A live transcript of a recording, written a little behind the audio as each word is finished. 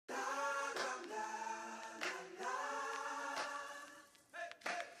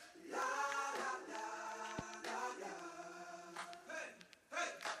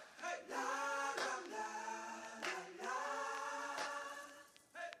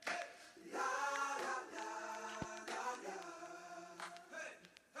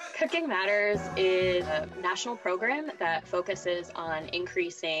Cooking Matters is a national program that focuses on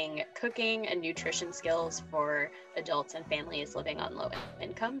increasing cooking and nutrition skills for adults and families living on low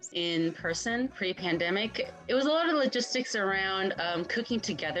incomes. In person, pre-pandemic, it was a lot of logistics around cooking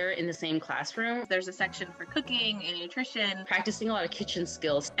together in the same classroom. There's a section for cooking and nutrition, practicing a lot of kitchen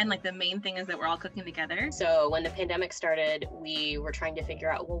skills. And like the main thing is that we're all cooking together. So when the pandemic started, we were trying to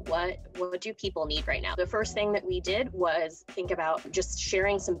figure out, well, what do people need right now? The first thing that we did was think about just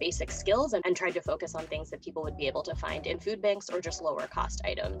sharing some basic skills and tried to focus on things that people would be able to find in food banks or just lower cost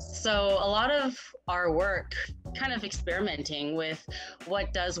items. So a lot of our work kind of experimenting with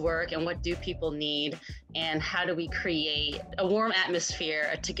what does work and what do people need and how do we create a warm atmosphere,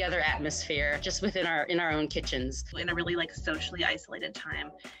 a together atmosphere just within in our own kitchens. In a really like socially isolated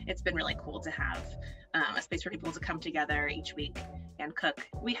time, it's been really cool to have a space for people to come together each week and cook.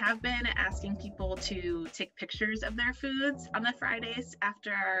 We have been asking people to take pictures of their foods on the Fridays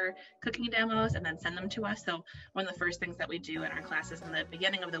after our cooking demos and then send them to us. So one of the first things that we do in our classes in the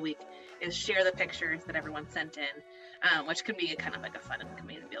beginning of the week is share the pictures that everyone sent in, which can be kind of like a fun and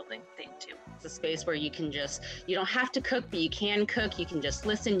community building thing too. It's a space where you don't have to cook, but you can cook, you can just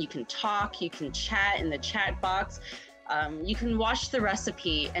listen, you can talk, you can chat in the chat box. You can watch the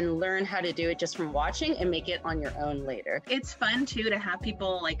recipe and learn how to do it just from watching and make it on your own later. It's fun too to have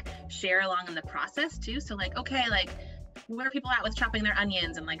people like share along in the process too. So like, okay, like where are people at with chopping their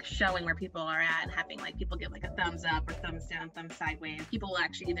onions and like showing where people are at and having like people give like a thumbs up or thumbs down, thumbs sideways. People will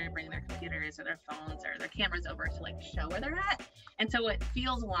actually either bring their computers or their phones or their cameras over to like show where they're at. And so it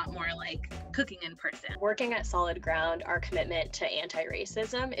feels a lot more like cooking in person. Working at Solid Ground, our commitment to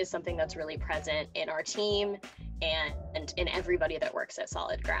anti-racism is something that's really present in our team and in everybody that works at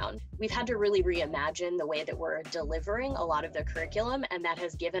Solid Ground. We've had to really reimagine the way that we're delivering a lot of the curriculum, and that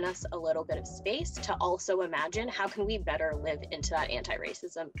has given us a little bit of space to also imagine how can we better live into that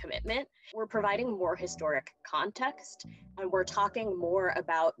anti-racism commitment. We're providing more historic context, and we're talking more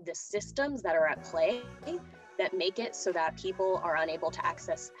about the systems that are at play that make it so that people are unable to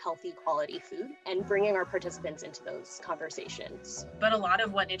access healthy quality food, and bringing our participants into those conversations. But a lot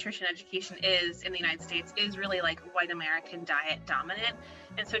of what nutrition education is in the United States is really like white American diet dominant.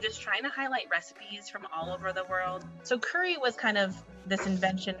 And so just trying to highlight recipes from all over the world. So curry was kind of this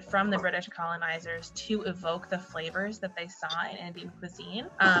invention from the British colonizers to evoke the flavors that they saw in Indian cuisine.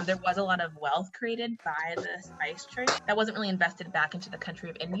 There was a lot of wealth created by the spice trade that wasn't really invested back into the country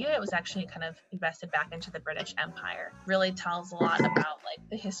of India. It was actually kind of invested back into the British Empire. Really tells a lot about like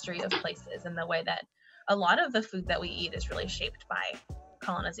the history of places and the way that a lot of the food that we eat is really shaped by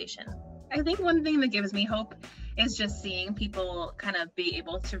colonization. I think one thing that gives me hope is just seeing people kind of be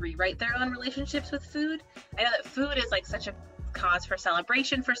able to rewrite their own relationships with food. I know that food is like such a cause for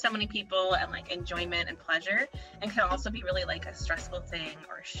celebration for so many people and like enjoyment and pleasure, and can also be really like a stressful thing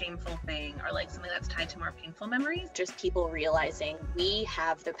or a shameful thing or like something that's tied to more painful memories. Just people realizing we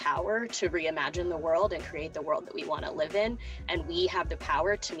have the power to reimagine the world and create the world that we want to live in, and we have the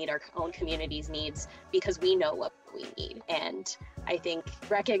power to meet our own community's needs because we know what we need. And I think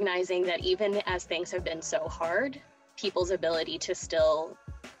recognizing that even as things have been so hard, people's ability to still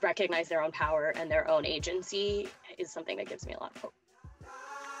recognize their own power and their own agency is something that gives me a lot of hope.